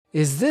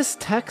Is this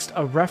text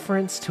a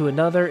reference to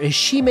another? Is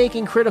she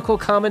making critical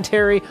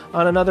commentary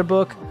on another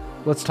book?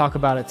 Let's talk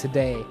about it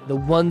today. The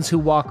Ones Who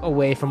Walk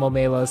Away from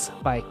Omelas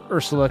by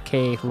Ursula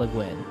K. Le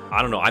Guin.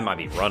 I don't know, I might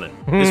be running.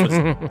 This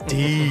was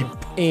deep.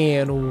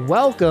 And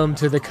welcome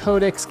to the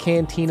Codex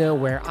Cantina,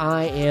 where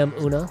I am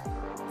Una.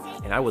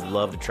 And I would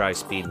love to try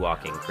speed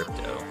walking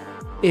crypto.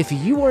 If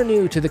you are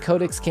new to the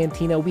Codex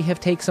Cantina, we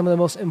have taken some of the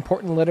most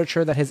important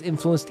literature that has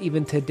influenced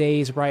even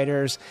today's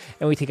writers,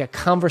 and we take a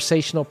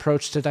conversational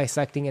approach to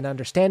dissecting and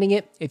understanding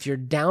it. If you're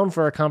down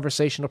for a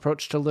conversational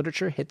approach to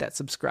literature, hit that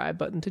subscribe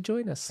button to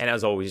join us. And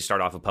as always, you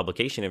start off with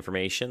publication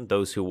information.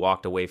 Those Who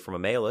Walked Away from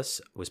Omelas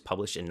was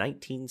published in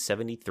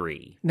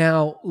 1973.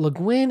 Now, Le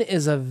Guin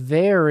is a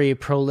very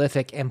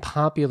prolific and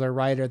popular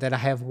writer that I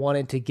have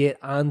wanted to get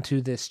onto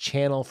this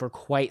channel for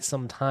quite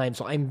some time,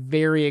 so I'm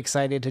very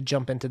excited to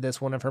jump into this,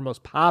 one of her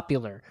most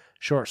popular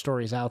short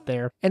stories out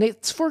there. And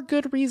it's for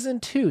good reason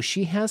too.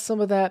 She has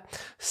some of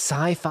that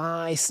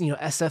sci-fi,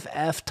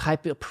 SFF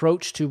type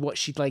approach to what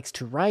she likes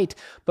to write,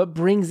 but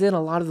brings in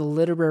a lot of the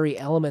literary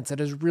elements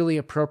that is really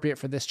appropriate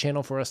for this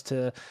channel for us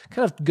to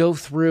kind of go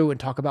through and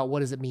talk about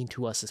what does it mean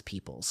to us as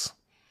peoples.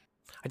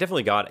 I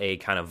definitely got a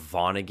kind of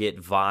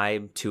Vonnegut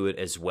vibe to it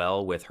as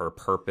well with her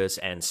purpose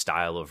and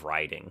style of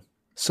writing.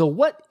 So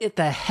what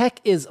the heck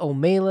is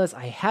Omelas?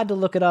 I had to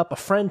look it up. A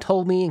friend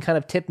told me and kind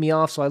of tipped me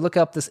off, so I look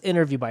up this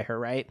interview by her,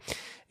 right?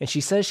 And she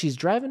says she's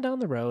driving down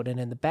the road, and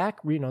in the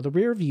back, the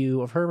rear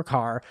view of her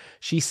car,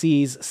 she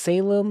sees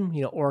Salem,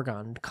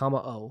 Oregon,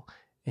 O,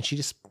 and she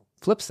just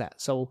flips that.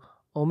 So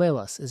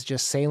Omelas is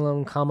just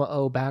Salem,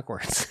 O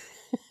backwards.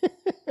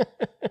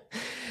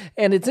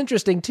 And it's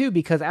interesting, too,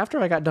 because after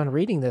I got done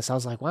reading this, I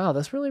was like, wow,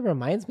 this really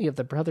reminds me of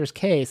the Brothers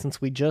K,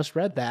 since we just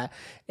read that.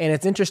 And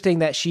it's interesting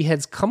that she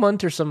has come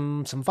under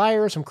some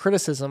fire, some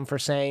criticism for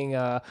saying,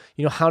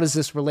 how does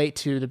this relate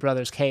to the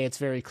Brothers K? It's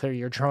very clear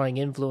you're drawing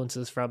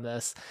influences from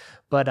this.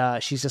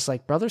 But she's just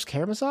like, Brothers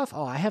Karamazov?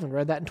 Oh, I haven't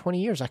read that in 20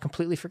 years. I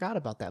completely forgot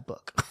about that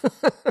book.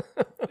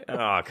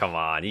 Oh, come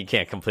on. You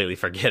can't completely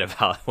forget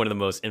about one of the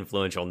most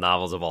influential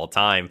novels of all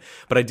time.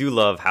 But I do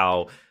love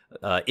how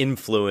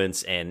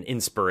influence and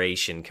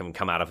inspiration can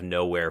come out of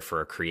nowhere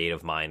for a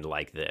creative mind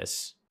like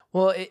this.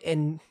 Well,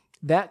 and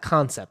that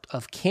concept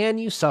of can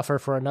you suffer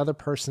for another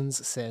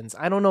person's sins,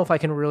 I don't know if I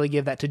can really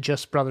give that to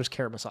just Brothers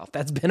Karamazov.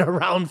 That's been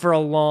around for a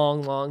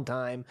long, long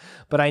time,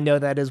 but I know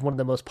that is one of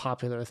the most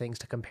popular things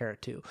to compare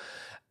it to.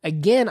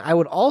 Again, I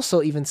would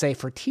also even say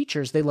for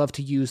teachers, they love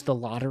to use The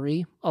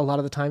Lottery a lot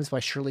of the times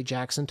by Shirley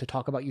Jackson to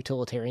talk about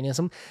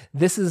utilitarianism.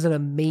 This is an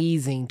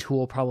amazing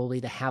tool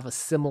probably to have a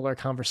similar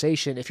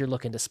conversation if you're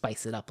looking to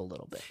spice it up a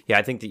little bit. Yeah,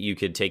 I think that you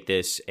could take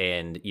this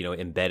and,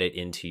 embed it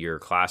into your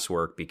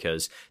classwork,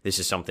 because this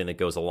is something that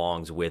goes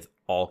along with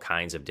all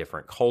kinds of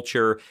different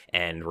culture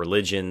and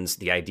religions.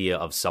 The idea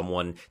of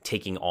someone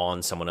taking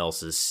on someone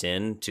else's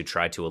sin to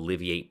try to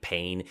alleviate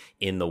pain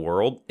in the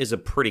world is a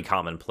pretty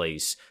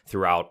commonplace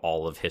throughout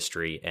all of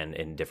history and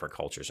in different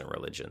cultures and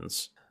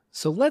religions.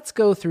 So let's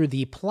go through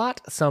the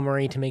plot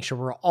summary to make sure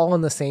we're all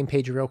on the same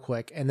page real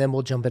quick, and then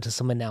we'll jump into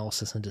some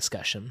analysis and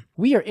discussion.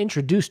 We are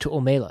introduced to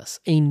Omelas,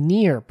 a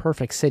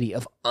near-perfect city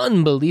of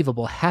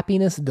unbelievable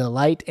happiness,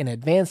 delight, and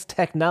advanced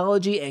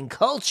technology and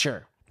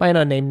culture, by an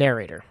unnamed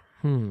narrator.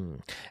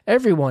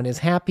 Everyone is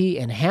happy,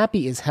 and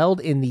happy is held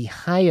in the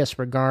highest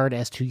regard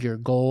as to your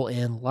goal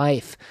in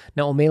life.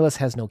 Now, Omelas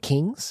has no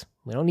kings.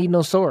 We don't need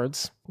no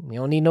swords. We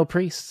don't need no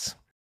priests.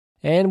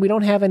 And we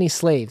don't have any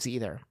slaves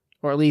either.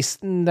 Or at least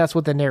that's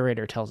what the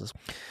narrator tells us.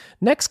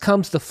 Next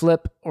comes the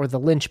flip, or the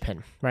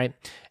linchpin, right?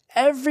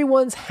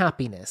 Everyone's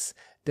happiness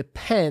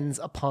depends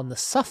upon the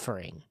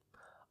suffering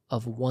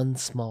of one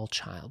small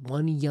child,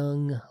 one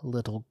young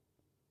little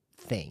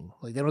thing.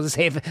 Like they don't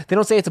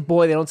say it's a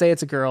boy, they don't say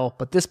it's a girl,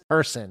 but this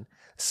person,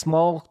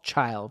 small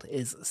child,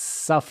 is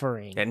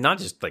suffering. And not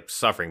just like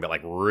suffering, but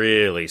like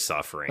really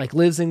suffering. Like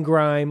lives in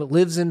grime,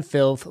 lives in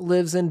filth,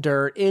 lives in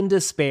dirt, in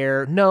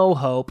despair, no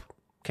hope.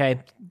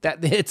 Okay,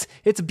 that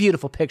it's a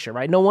beautiful picture,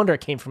 right? No wonder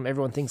it came from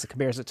everyone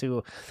compares it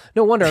to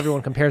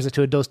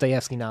a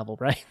Dostoevsky novel,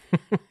 right?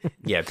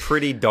 Yeah,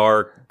 pretty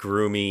dark,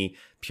 groomy,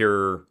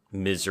 pure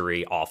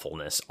misery,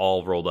 awfulness,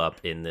 all rolled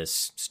up in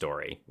this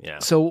story. Yeah.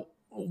 So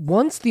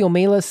once the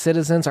Omelas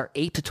citizens are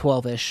 8 to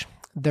 12-ish,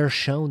 they're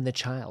shown the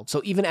child.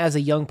 So even as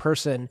a young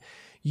person,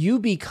 you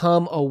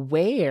become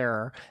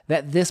aware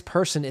that this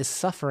person is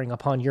suffering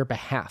upon your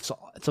behalf.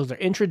 So they're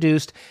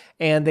introduced,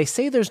 and they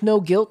say there's no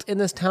guilt in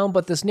this town,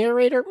 but this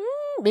narrator,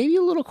 maybe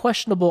a little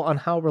questionable on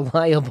how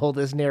reliable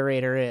this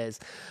narrator is.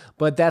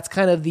 But that's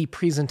kind of the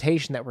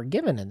presentation that we're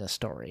given in this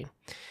story.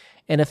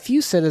 And a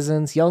few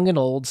citizens, young and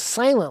old,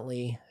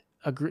 silently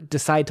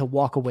decide to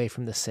walk away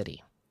from the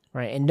city.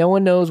 Right, and no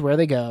one knows where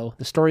they go.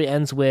 The story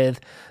ends with,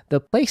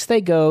 the place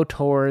they go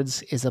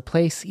towards is a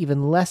place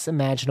even less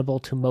imaginable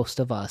to most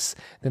of us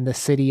than the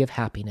city of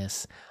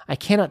happiness. I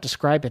cannot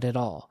describe it at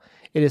all.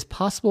 It is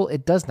possible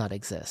it does not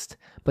exist,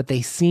 but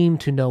they seem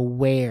to know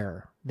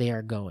where they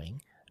are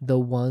going. The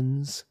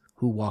ones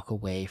who walk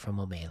away from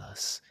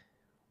Omelas.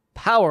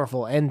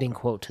 Powerful ending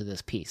quote to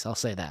this piece, I'll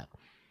say that.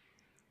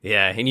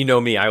 Yeah, and you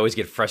know me, I always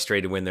get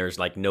frustrated when there's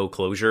like no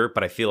closure,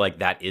 but I feel like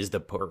that is the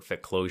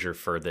perfect closure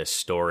for this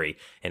story.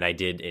 And I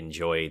did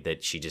enjoy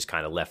that she just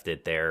kind of left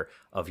it there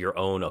of your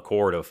own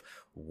accord of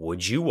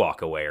would you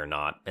walk away or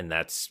not? And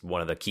that's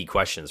one of the key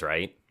questions,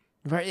 right?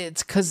 Right,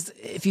 it's because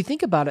if you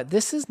think about it,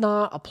 this is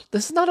not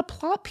a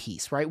plot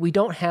piece, right? We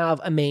don't have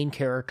a main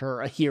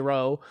character, a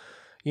hero,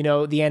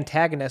 the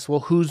antagonist. Well,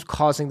 who's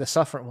causing the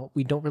suffering? Well,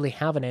 we don't really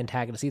have an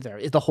antagonist either.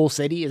 Is the whole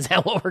city? Is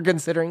that what we're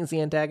considering as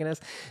the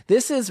antagonist?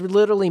 This is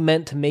literally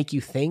meant to make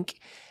you think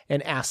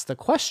and ask the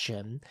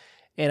question.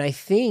 And I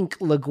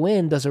think Le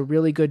Guin does a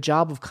really good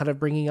job of kind of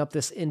bringing up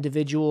this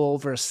individual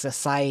versus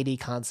society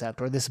concept,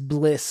 or this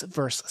bliss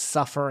versus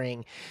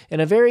suffering, in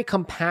a very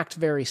compact,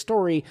 very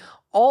story.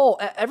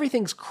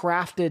 Everything's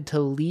crafted to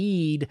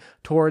lead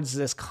towards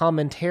this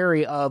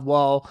commentary of,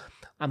 well,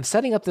 I'm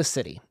setting up the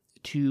city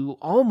to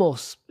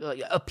almost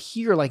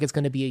appear like it's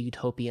going to be a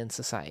utopian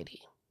society,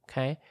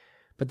 okay?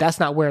 But that's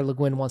not where Le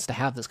Guin wants to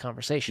have this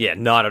conversation. Yeah,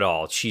 not at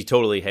all. She's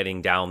totally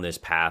heading down this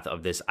path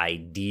of this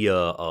idea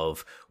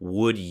of,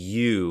 would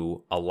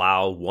you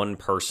allow one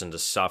person to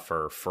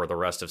suffer for the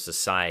rest of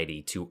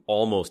society to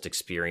almost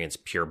experience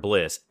pure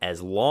bliss,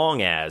 as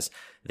long as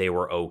they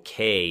were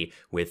okay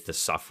with the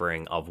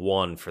suffering of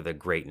one for the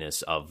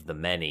greatness of the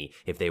many?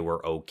 If they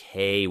were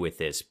okay with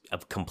this,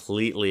 of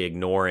completely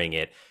ignoring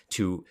it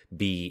to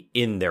be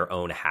in their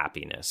own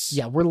happiness.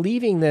 Yeah, we're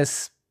leaving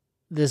this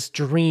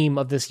dream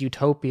of this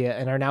utopia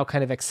and are now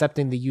kind of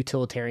accepting the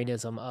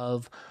utilitarianism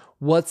of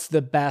what's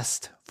the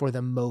best for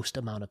the most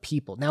amount of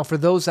people. Now, for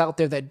those out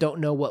there that don't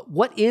know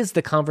what is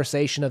the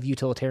conversation of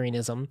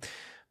utilitarianism,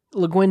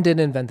 Le Guin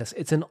didn't invent this.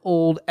 It's an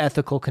old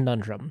ethical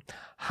conundrum.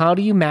 How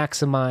do you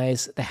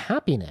maximize the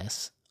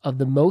happiness of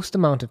the most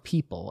amount of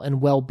people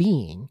and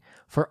well-being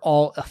for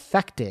all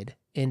affected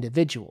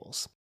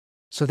individuals?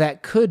 So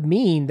that could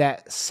mean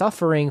that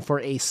suffering for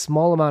a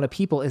small amount of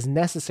people is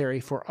necessary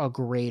for a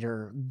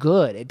greater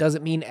good. It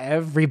doesn't mean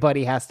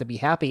everybody has to be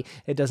happy.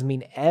 It doesn't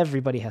mean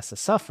everybody has to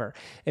suffer.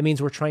 It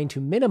means we're trying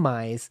to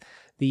minimize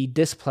the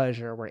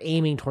displeasure. We're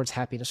aiming towards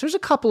happiness. There's a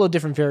couple of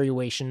different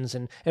variations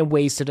and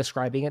ways to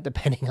describing it,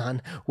 depending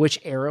on which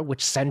era,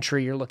 which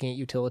century you're looking at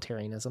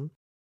utilitarianism.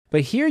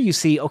 But here you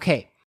see,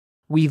 okay,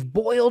 we've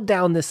boiled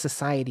down this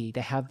society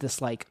to have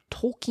this like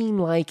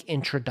Tolkien-like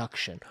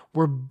introduction.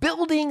 We're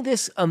building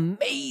this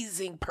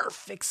amazing,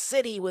 perfect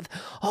city with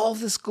all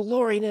this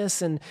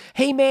gloriness and,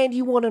 hey man,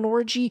 you want an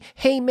orgy?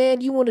 Hey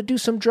man, you want to do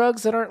some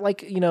drugs that aren't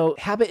like,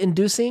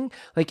 habit-inducing?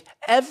 Like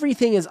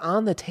everything is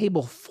on the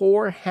table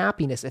for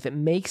happiness if it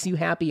makes you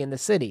happy in the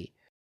city.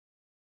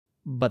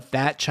 But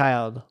that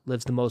child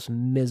lives the most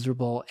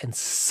miserable and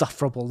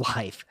sufferable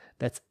life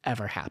that's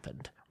ever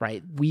happened,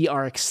 right? We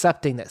are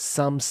accepting that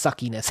some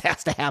suckiness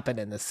has to happen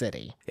in the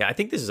city. Yeah, I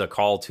think this is a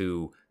call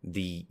to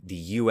the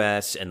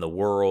U.S. and the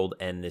world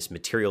and this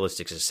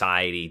materialistic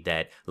society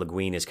that Le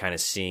Guin is kind of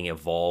seeing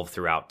evolve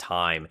throughout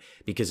time.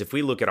 Because if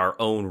we look at our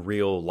own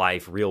real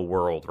life, real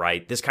world,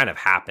 right, this kind of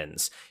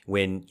happens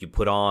when you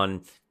put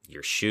on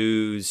your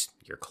shoes,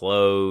 your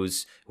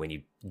clothes, when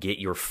you get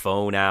your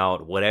phone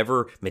out,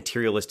 whatever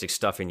materialistic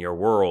stuff in your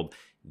world,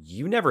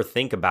 you never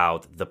think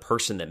about the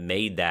person that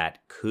made that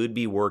could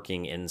be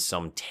working in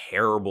some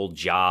terrible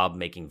job,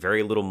 making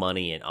very little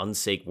money in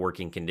unsafe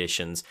working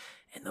conditions.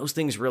 And those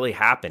things really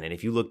happen. And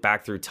if you look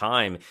back through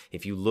time,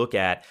 if you look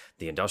at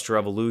the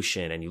Industrial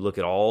Revolution and you look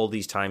at all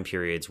these time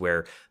periods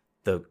where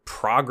the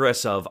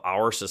progress of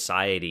our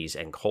societies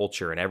and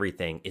culture and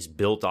everything is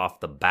built off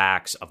the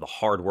backs of the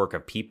hard work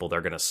of people, they're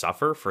going to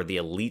suffer for the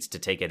elites to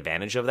take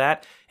advantage of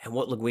that. And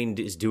what Le Guin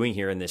is doing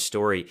here in this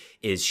story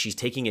is she's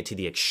taking it to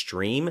the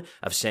extreme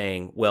of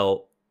saying,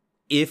 well,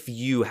 if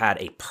you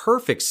had a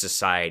perfect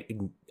society,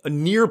 a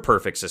near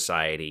perfect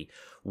society,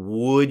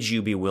 would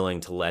you be willing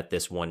to let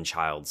this one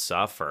child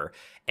suffer?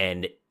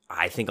 And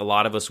I think a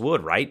lot of us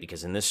would, right?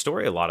 Because in this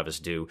story, a lot of us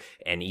do.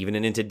 And even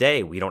in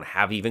today, we don't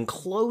have even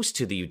close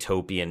to the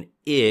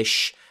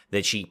utopian-ish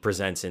that she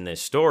presents in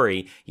this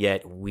story,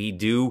 yet we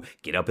do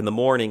get up in the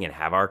morning and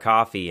have our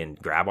coffee and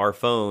grab our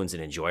phones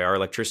and enjoy our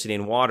electricity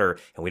and water,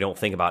 and we don't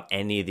think about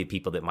any of the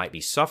people that might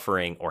be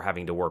suffering or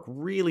having to work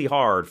really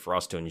hard for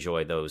us to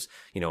enjoy those,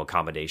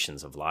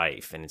 accommodations of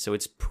life. And so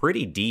it's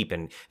pretty deep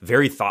and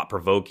very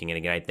thought-provoking. And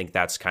again, I think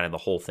that's kind of the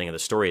whole thing of the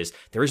story is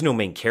there is no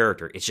main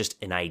character. It's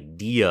just an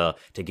idea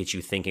to get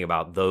you thinking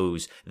about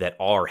those that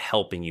are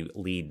helping you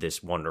lead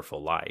this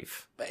wonderful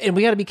life. And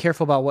we got to be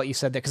careful about what you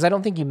said there, because I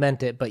don't think you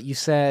meant it, but you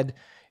said,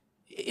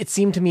 it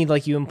seemed to me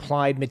like you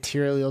implied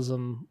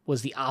materialism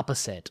was the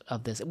opposite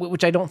of this,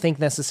 which I don't think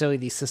necessarily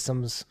these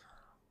systems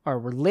are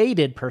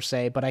related per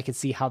se, but I could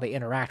see how they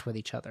interact with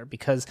each other,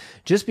 because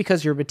just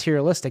because you're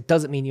materialistic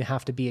doesn't mean you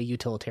have to be a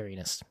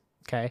utilitarianist,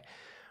 okay?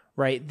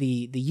 Right?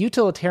 The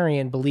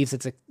utilitarian believes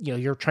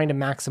you're trying to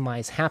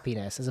maximize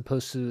happiness, as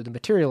opposed to the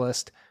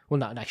materialist. Well,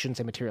 not, I shouldn't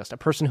say materialist. A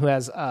person who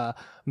has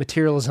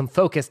materialism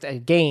focused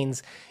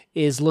gains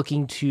is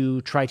looking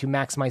to try to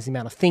maximize the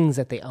amount of things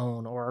that they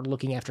own, or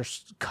looking after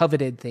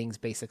coveted things,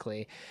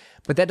 basically.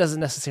 But that doesn't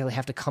necessarily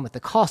have to come at the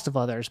cost of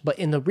others. But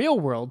in the real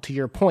world, to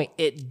your point,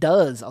 it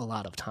does a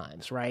lot of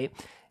times, right?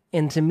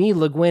 And to me,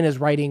 Le Guin is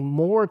writing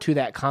more to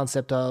that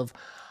concept of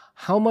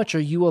how much are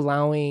you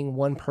allowing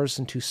one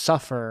person to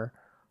suffer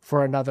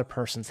for another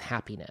person's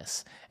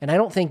happiness. And I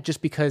don't think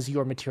just because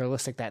you're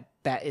materialistic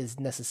that is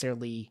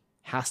necessarily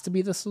has to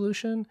be the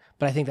solution,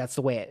 but I think that's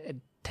the way it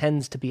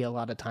tends to be a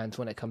lot of times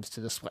when it comes to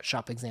the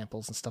sweatshop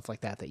examples and stuff like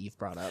that you've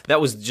brought up.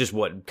 That was just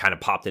what kind of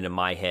popped into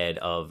my head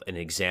of an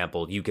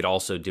example. You could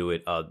also do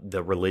it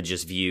the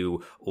religious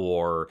view,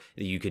 or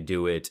you could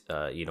do it,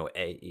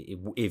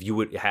 if you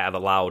would have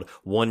allowed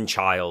one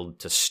child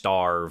to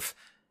starve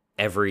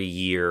every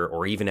year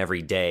or even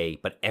every day,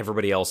 but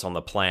everybody else on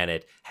the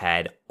planet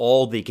had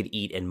all they could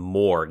eat and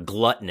more,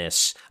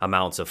 gluttonous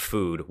amounts of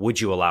food,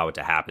 would you allow it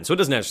to happen? So it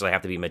doesn't necessarily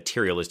have to be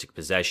materialistic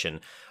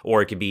possession,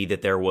 or it could be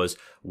that there was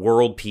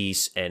world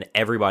peace and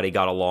everybody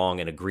got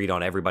along and agreed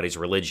on everybody's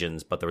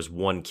religions, but there was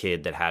one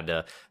kid that had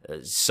to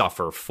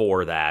suffer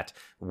for that.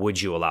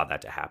 Would you allow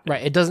that to happen?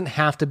 Right. It doesn't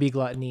have to be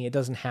gluttony. It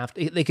doesn't have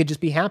to, they could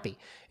just be happy.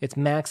 It's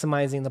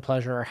maximizing the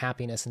pleasure or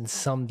happiness in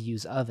some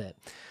views of it.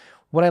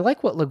 What I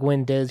like what Le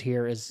Guin does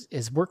here is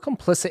we're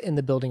complicit in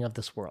the building of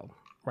this world,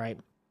 right?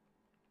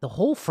 The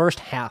whole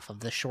first half of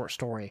this short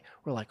story,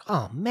 we're like,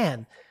 oh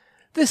man,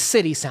 this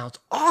city sounds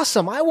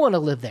awesome. I want to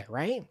live there,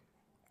 right?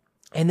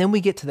 And then we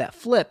get to that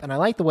flip, and I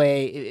like the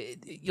way,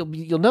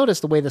 you'll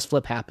notice the way this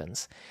flip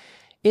happens.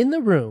 In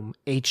the room,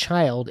 a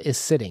child is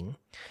sitting.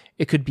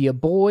 It could be a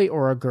boy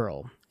or a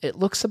girl. It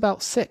looks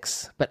about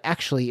 6, but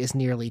actually is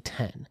nearly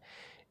 10.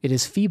 It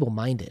is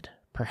feeble-minded.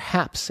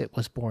 Perhaps it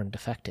was born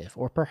defective,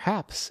 or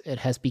perhaps it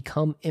has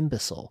become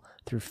imbecile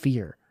through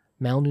fear,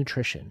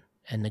 malnutrition,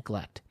 and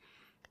neglect.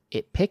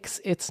 It picks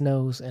its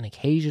nose and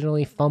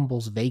occasionally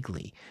fumbles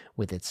vaguely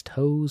with its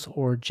toes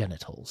or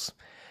genitals,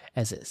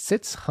 as it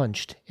sits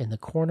hunched in the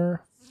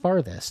corner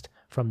farthest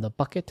from the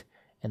bucket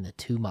and the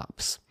 2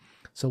 mops.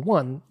 So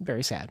one,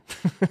 very sad.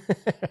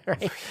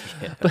 Right?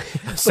 Yeah.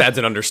 Sad's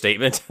an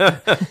understatement.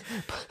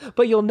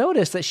 But you'll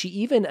notice that she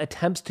even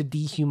attempts to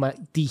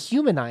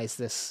dehumanize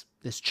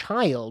this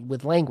child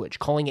with language,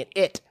 calling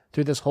it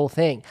through this whole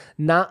thing,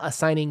 not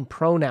assigning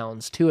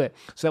pronouns to it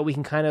so that we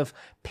can kind of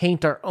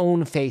paint our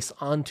own face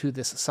onto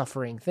this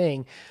suffering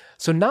thing.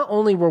 So not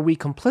only were we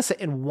complicit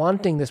in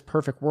wanting this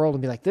perfect world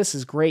and be like, this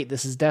is great,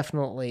 this is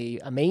definitely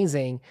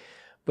amazing,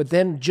 but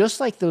then just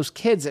like those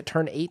kids that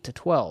turn 8 to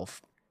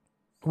 12,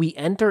 we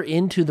enter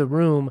into the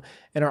room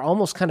and are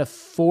almost kind of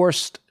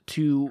forced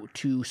to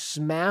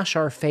smash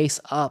our face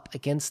up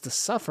against the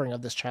suffering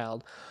of this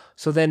child.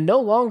 So then no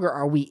longer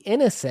are we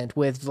innocent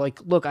with like,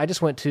 look, I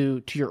just went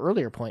to your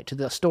earlier point, to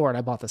the store and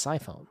I bought this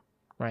iPhone,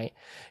 right?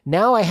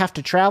 Now I have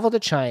to travel to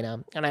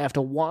China and I have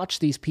to watch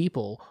these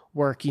people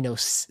work,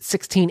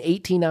 16,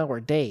 18-hour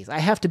days. I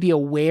have to be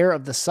aware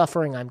of the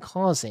suffering I'm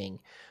causing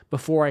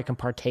before I can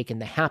partake in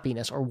the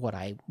happiness or what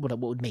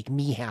would make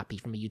me happy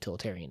from a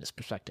utilitarianist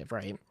perspective,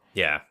 right?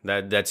 Yeah,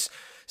 that's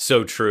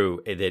so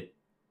true that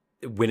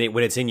when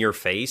it's in your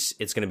face,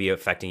 it's going to be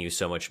affecting you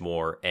so much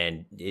more.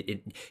 And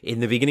it in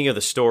the beginning of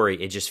the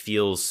story, it just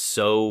feels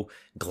so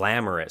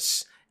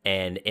glamorous.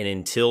 And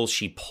until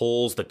she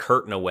pulls the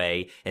curtain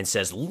away and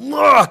says,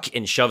 look,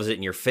 and shoves it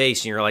in your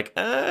face, and you're like,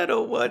 I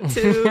don't want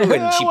to.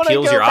 And she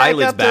peels your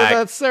eyelids back. To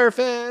that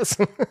surface.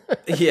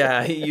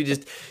 Yeah, you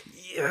just,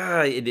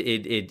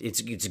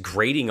 it's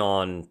grating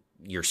on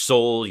your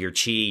soul, your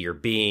chi, your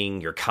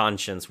being, your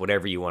conscience,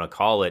 whatever you want to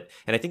call it.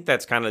 And I think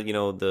that's kind of,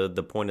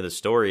 the point of the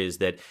story is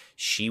that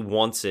she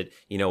wants it,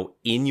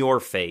 in your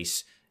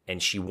face,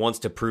 and she wants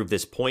to prove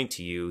this point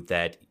to you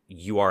that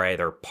you are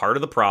either part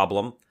of the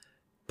problem,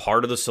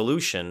 part of the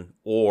solution,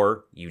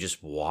 or you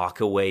just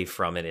walk away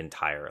from it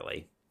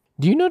entirely.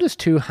 Do you notice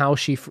too how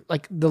she,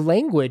 like the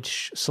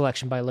language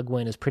selection by Le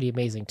Guin is pretty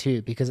amazing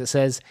too, because it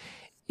says,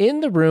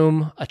 in the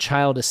room, a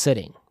child is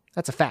sitting.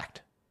 That's a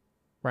fact,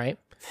 right?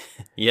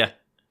 Yeah.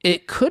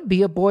 It could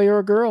be a boy or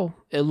a girl.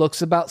 It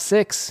looks about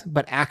 6,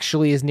 but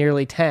actually is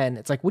nearly 10.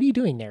 It's like, what are you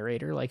doing,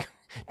 narrator? Like,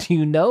 do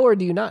you know or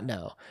do you not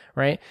know?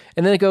 Right?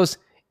 And then it goes,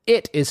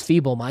 it is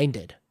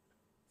feeble-minded.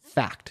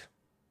 Fact.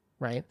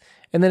 Right?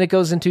 And then it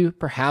goes into,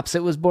 perhaps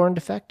it was born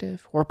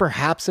defective, or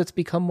perhaps it's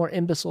become more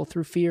imbecile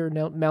through fear,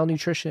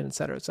 malnutrition, et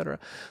cetera, et cetera.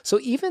 So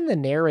even the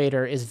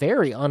narrator is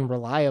very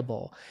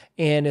unreliable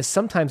and is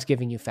sometimes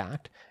giving you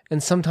fact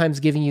and sometimes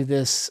giving you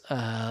this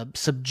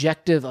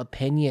subjective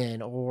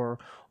opinion or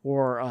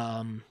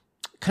kind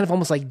of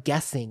almost like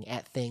guessing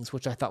at things,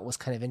 which I thought was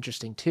kind of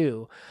interesting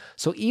too.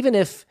 So even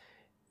if,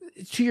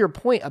 to your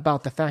point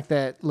about the fact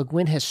that Le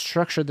Guin has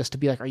structured this to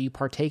be like, are you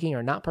partaking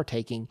or not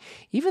partaking?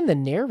 Even the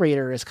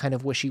narrator is kind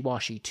of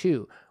wishy-washy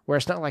too, where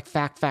it's not like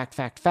fact,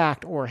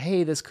 or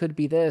hey, this could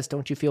be this,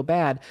 don't you feel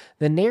bad?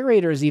 The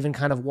narrator is even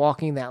kind of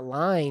walking that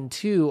line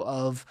too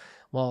of,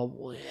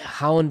 well,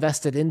 how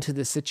invested into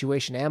this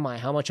situation am I?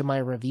 How much am I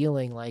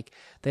revealing? Like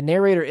the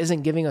narrator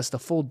isn't giving us the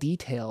full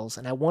details.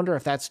 And I wonder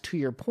if that's, to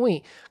your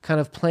point, kind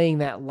of playing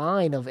that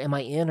line of, am I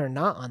in or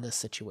not on this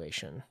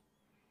situation?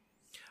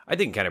 I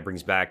think it kind of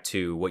brings back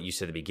to what you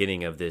said at the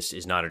beginning of this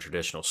is not a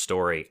traditional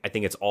story. I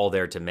think it's all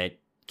there to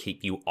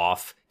keep you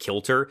off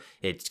kilter.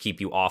 It's keep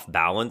you off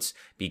balance,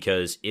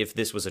 because if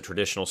this was a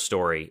traditional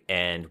story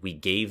and we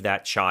gave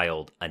that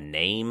child a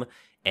name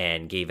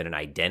and gave it an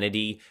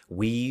identity,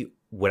 we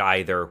would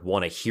either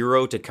want a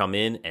hero to come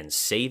in and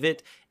save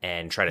it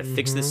and try to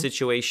fix the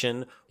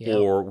situation,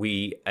 or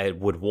we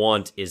would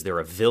want, is there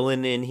a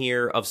villain in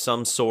here of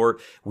some sort?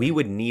 We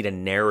would need a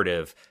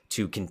narrative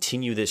to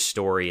continue this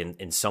story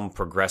in some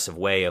progressive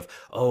way of,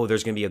 oh,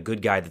 there's going to be a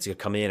good guy that's going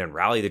to come in and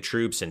rally the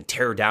troops and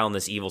tear down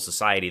this evil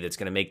society that's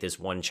going to make this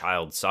one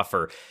child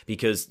suffer.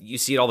 Because you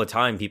see it all the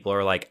time. People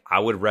are like, I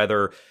would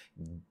rather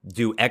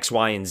do X,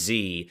 Y, and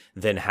Z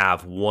than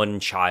have one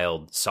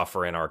child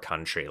suffer in our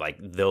country. Like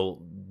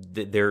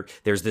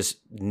there's this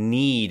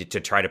need to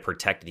try to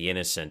protect the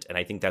innocent. And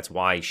I think that's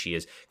why she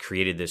has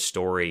created this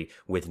story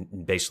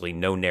with basically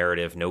no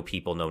narrative, no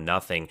people, no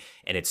nothing.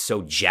 And it's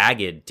so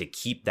jagged to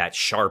keep that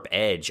sharp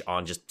edge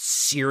on just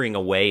searing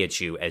away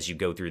at you as you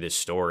go through this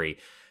story,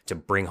 to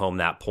bring home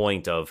that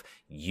point of,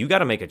 you got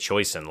to make a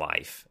choice in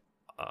life,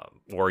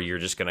 or you're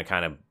just going to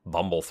kind of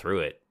bumble through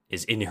it,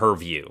 is in her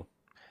view.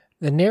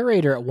 The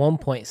narrator at one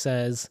point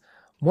says,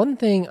 "One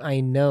thing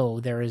I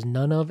know there is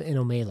none of in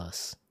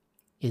Omelas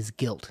is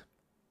guilt."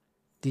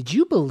 Did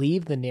you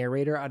believe the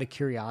narrator out of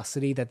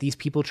curiosity that these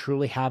people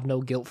truly have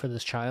no guilt for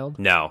this child?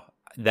 No,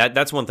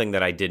 that's one thing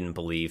that I didn't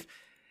believe.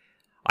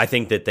 I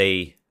think that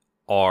they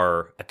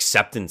are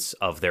acceptance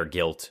of their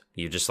guilt.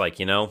 You're just like,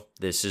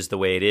 this is the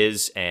way it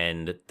is,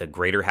 and the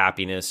greater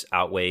happiness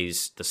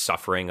outweighs the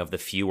suffering of the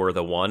few or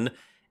the one,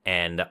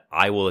 and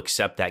I will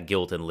accept that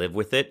guilt and live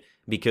with it.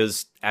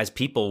 Because as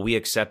people, we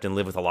accept and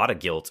live with a lot of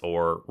guilt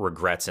or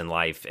regrets in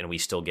life, and we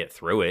still get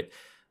through it.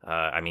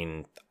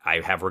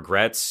 I have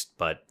regrets,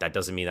 but that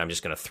doesn't mean I'm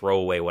just going to throw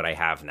away what I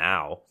have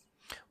now.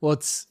 Well,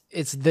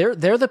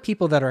 they're the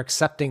people that are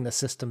accepting the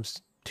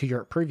systems, to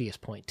your previous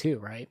point too,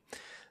 right?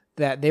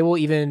 That they will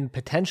even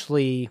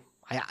potentially,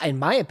 in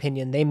my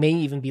opinion, they may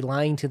even be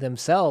lying to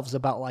themselves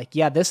about like,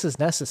 yeah, this is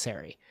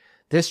necessary.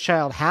 This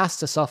child has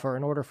to suffer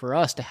in order for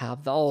us to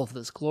have all of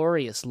this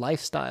glorious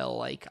lifestyle,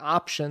 like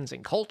options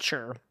and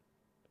culture.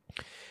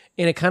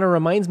 And it kind of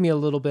reminds me a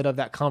little bit of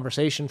that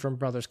conversation from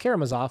Brothers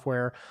Karamazov,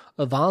 where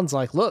Ivan's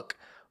like, look,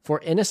 for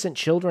innocent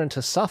children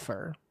to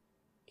suffer,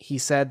 he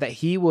said that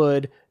he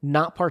would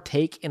not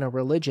partake in a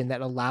religion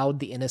that allowed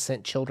the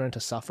innocent children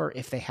to suffer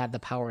if they had the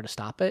power to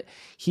stop it.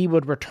 He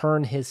would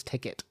return his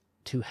ticket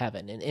to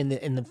heaven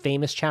in the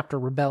famous chapter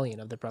Rebellion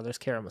of the Brothers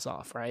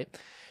Karamazov, right?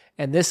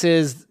 And this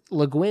is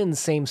Le Guin's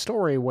same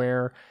story,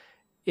 where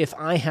if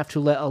I have to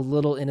let a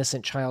little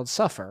innocent child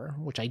suffer,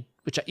 which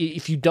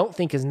if you don't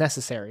think is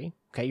necessary,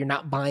 okay, you're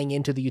not buying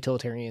into the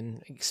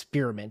utilitarian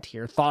experiment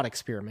here, thought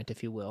experiment,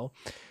 if you will,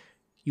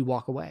 you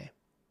walk away.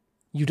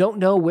 You don't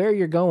know where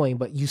you're going,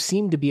 but you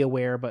seem to be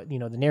aware. But the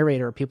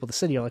narrator or people of the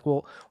city are like,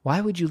 well, why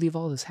would you leave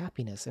all this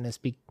happiness? And it's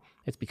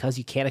because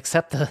you can't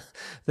accept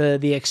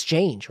the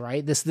exchange,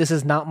 right? This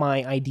is not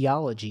my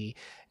ideology.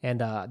 And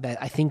that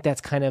I think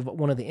that's kind of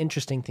one of the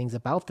interesting things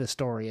about this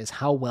story, is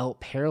how well it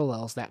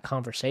parallels that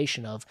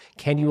conversation of,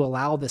 can you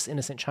allow this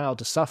innocent child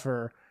to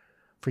suffer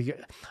for your,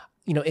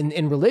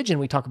 in religion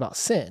we talk about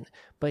sin,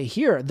 but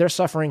here they're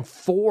suffering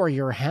for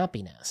your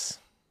happiness.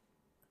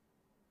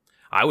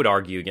 I would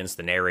argue against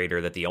the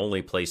narrator that the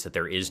only place that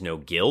there is no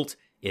guilt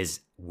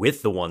is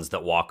with the ones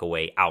that walk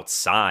away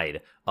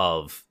outside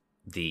of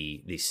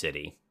the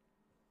city.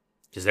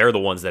 Because they're the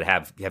ones that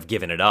have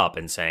given it up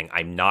and saying,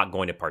 I'm not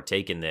going to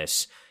partake in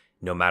this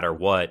no matter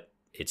what.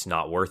 It's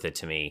not worth it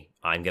to me.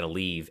 I'm going to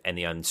leave. And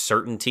the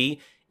uncertainty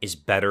is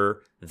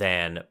better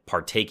than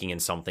partaking in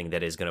something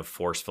that is going to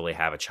forcefully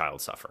have a child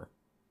suffer.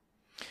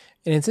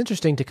 And it's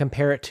interesting to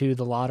compare it to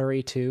the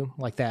lottery too,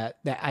 like that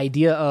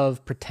idea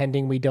of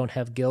pretending we don't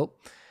have guilt.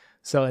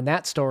 So in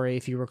that story,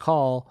 if you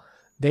recall,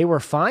 they were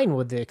fine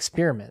with the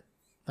experiment,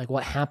 like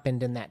what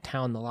happened in that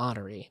town, the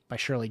lottery by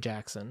Shirley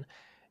Jackson.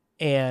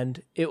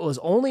 And it was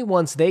only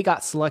once they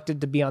got selected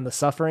to be on the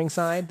suffering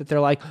side that they're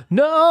like,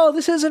 no,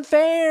 this isn't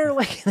fair.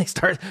 Like they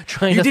start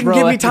trying to throw You didn't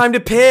give me time to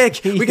pick.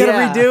 We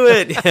got to redo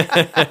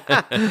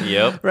it.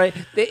 Yep. Right.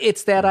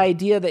 It's that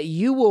idea that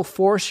you will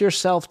force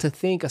yourself to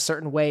think a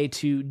certain way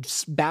to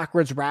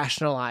backwards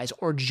rationalize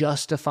or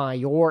justify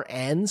your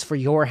ends for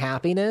your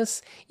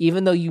happiness,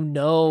 even though you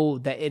know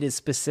that it is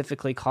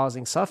specifically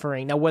causing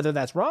suffering. Now, whether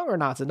that's wrong or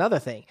not is another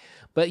thing,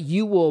 but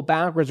you will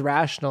backwards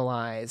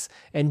rationalize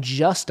and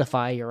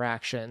justify your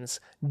actions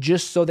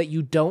just so that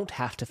you don't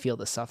have to feel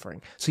the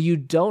suffering. So you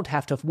don't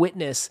have to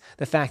witness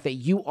the fact that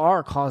you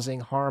are causing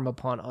harm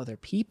upon other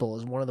people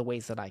is one of the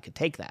ways that I could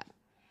take that.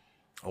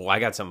 Oh, I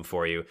got something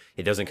for you.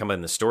 It doesn't come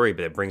in the story,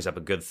 but it brings up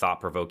a good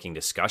thought-provoking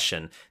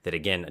discussion that,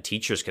 again,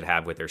 teachers could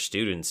have with their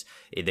students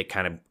that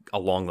kind of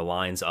along the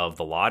lines of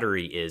the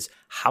lottery is,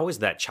 how is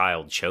that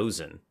child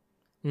chosen?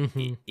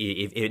 Mm-hmm.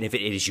 If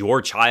it is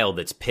your child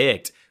that's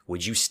picked,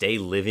 would you stay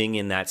living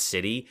in that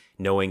city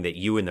knowing that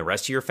you and the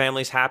rest of your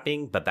family's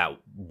happy, but that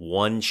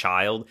one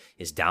child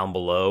is down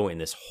below in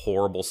this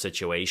horrible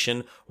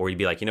situation? Or you'd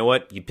be like, you know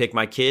what? You pick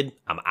my kid,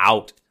 I'm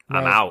out.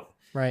 I'm out.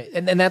 Right.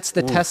 And that's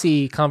the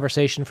Tessie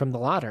conversation from the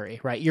lottery,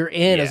 right? You're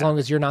in as long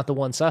as you're not the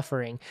one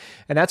suffering.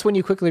 And that's when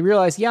you quickly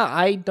realize,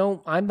 I'm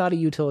not a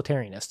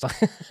utilitarianist.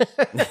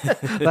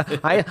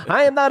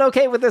 I am not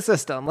okay with the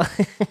system.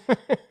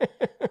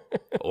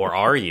 Or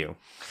are you?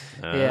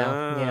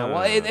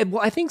 Yeah.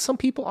 Well, I think some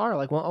people are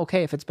like, well,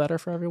 okay, if it's better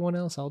for everyone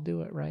else, I'll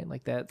do it, right?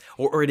 Like that.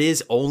 Or it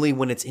is only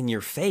when it's in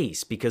your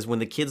face, because when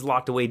the kid's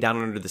locked away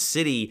down under the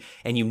city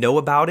and you know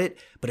about it,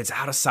 but it's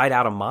out of sight,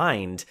 out of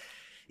mind,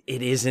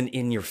 it isn't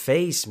in your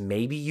face.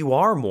 Maybe you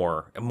are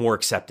more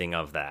accepting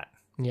of that.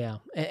 Yeah.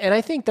 And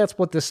I think that's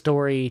what this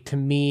story to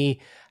me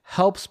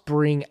helps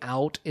bring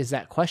out, is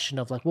that question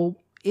of like, well,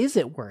 is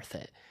it worth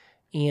it?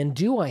 And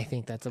do I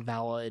think that's a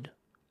valid,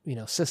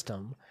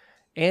 system?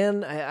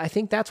 And I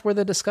think that's where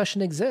the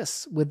discussion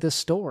exists with this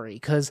story,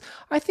 because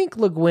I think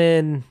Le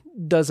Guin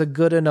does a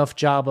good enough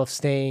job of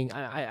staying.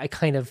 I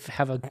kind of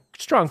have a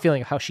strong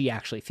feeling of how she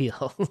actually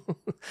feels,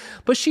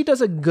 but she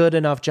does a good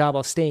enough job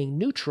of staying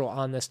neutral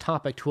on this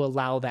topic to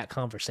allow that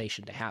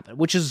conversation to happen,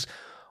 which is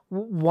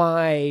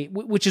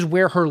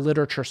where her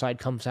literature side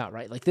comes out,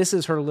 right? Like, this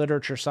is her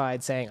literature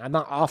side saying, I'm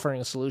not offering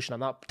a solution. I'm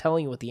not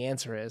telling you what the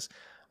answer is.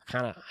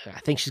 I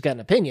think she's got an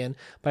opinion,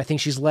 but I think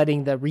she's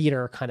letting the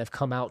reader kind of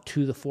come out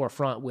to the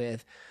forefront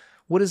with,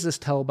 what does this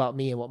tell about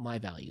me and what my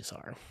values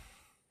are?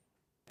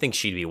 I think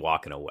she'd be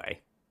walking away.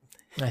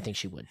 I think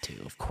she would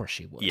too. Of course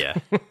she would. Yeah.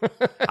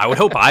 I would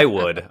hope I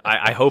would.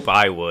 I hope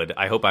I would.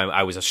 I hope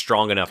I was a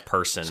strong enough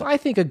person. So I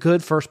think a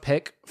good first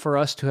pick for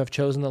us to have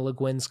chosen the Le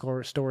Guin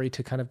story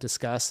to kind of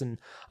discuss. And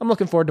I'm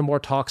looking forward to more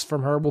talks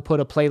from her. We'll put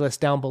a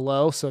playlist down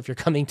below. So if you're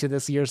coming to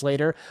this years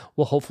later,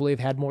 we'll hopefully have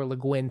had more Le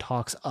Guin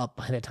talks up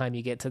by the time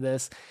you get to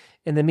this.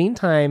 In the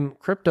meantime,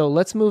 Crypto,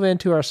 let's move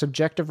into our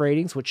subjective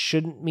ratings, which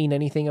shouldn't mean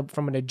anything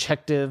from an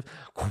objective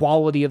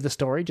quality of the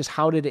story. Just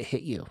how did it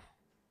hit you?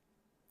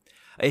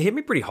 It hit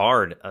me pretty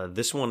hard.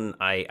 This one,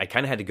 I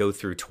kind of had to go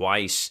through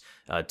twice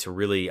to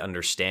really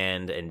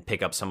understand and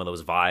pick up some of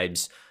those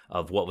vibes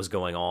of what was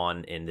going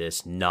on in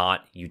this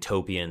not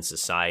utopian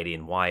society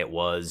and why it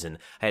was. And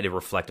I had to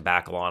reflect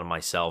back a lot on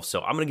myself.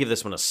 So I'm going to give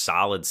this one a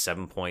solid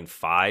 7.5.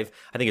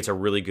 I think it's a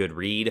really good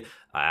read.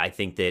 I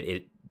think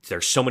that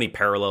there's so many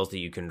parallels that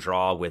you can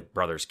draw with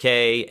Brothers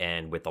K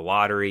and with the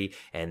lottery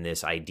and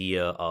this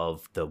idea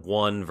of the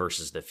one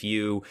versus the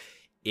few.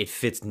 It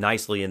fits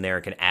nicely in there.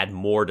 It can add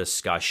more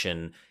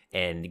discussion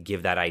and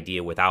give that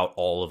idea without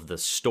all of the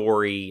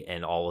story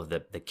and all of the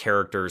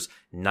characters.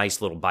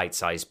 Nice little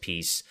bite-sized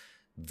piece.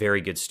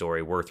 Very good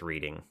story, worth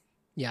reading.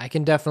 Yeah, I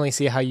can definitely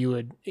see how you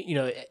would,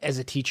 as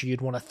a teacher,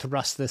 you'd want to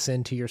thrust this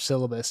into your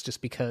syllabus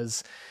just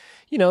because,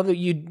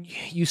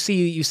 you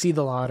see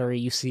the lottery,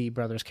 you see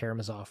Brothers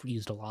Karamazov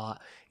used a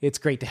lot. It's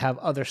great to have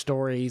other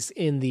stories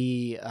in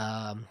the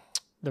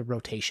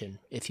rotation,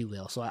 if you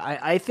will. So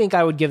I think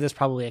I would give this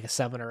probably like a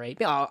 7 or 8.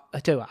 Yeah,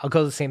 I'll tell you what, I'll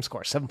go the same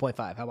score,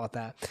 7.5. How about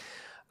that?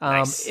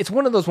 Nice. It's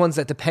one of those ones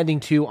that, depending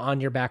too on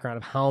your background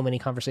of how many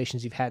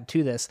conversations you've had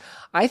to this,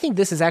 I think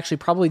this is actually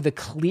probably the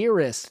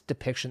clearest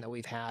depiction that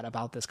we've had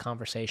about this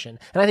conversation.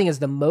 And I think it's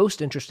the most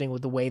interesting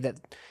with the way that,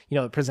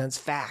 it presents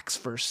facts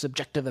for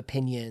subjective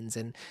opinions.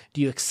 And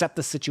do you accept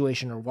the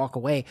situation or walk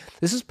away?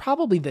 This is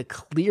probably the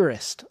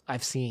clearest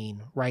I've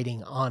seen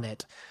writing on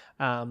it.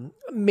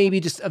 Maybe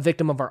just a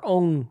victim of our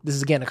own. This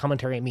is again a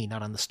commentary on me,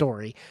 not on the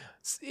story.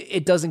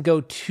 It doesn't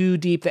go too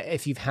deep that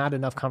if you've had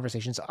enough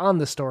conversations on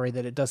the story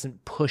that it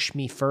doesn't push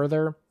me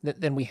further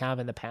than we have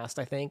in the past,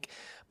 I think.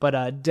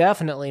 But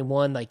definitely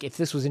one, like if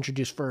this was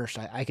introduced first,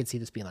 I could see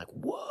this being like,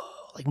 whoa,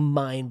 like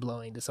mind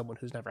blowing to someone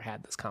who's never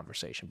had this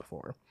conversation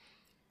before.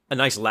 A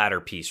nice ladder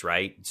piece,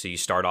 right? So you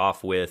start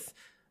off with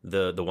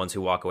the ones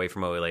who walk away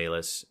from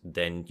Omelas,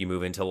 then you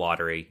move into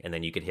lottery, and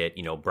then you could hit,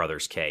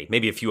 Brothers K.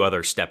 Maybe a few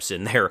other steps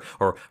in there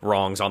or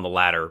wrongs on the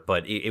ladder,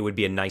 but it would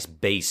be a nice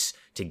base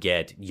to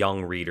get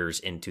young readers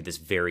into this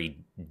very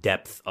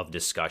depth of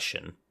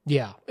discussion.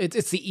 Yeah,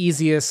 it's the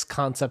easiest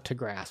concept to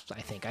grasp,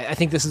 I think. I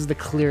think this is the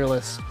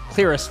clearest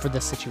for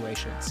this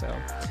situation. So,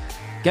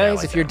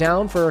 guys, if you're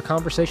down for a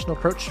conversational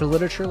approach to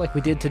literature like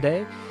we did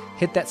today,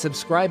 hit that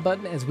subscribe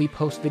button as we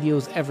post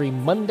videos every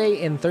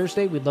Monday and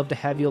Thursday. We'd love to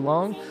have you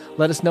along.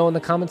 Let us know in the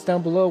comments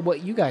down below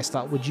what you guys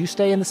thought. Would you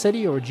stay in the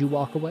city or would you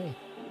walk away?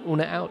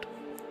 Una out.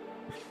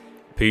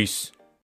 Peace.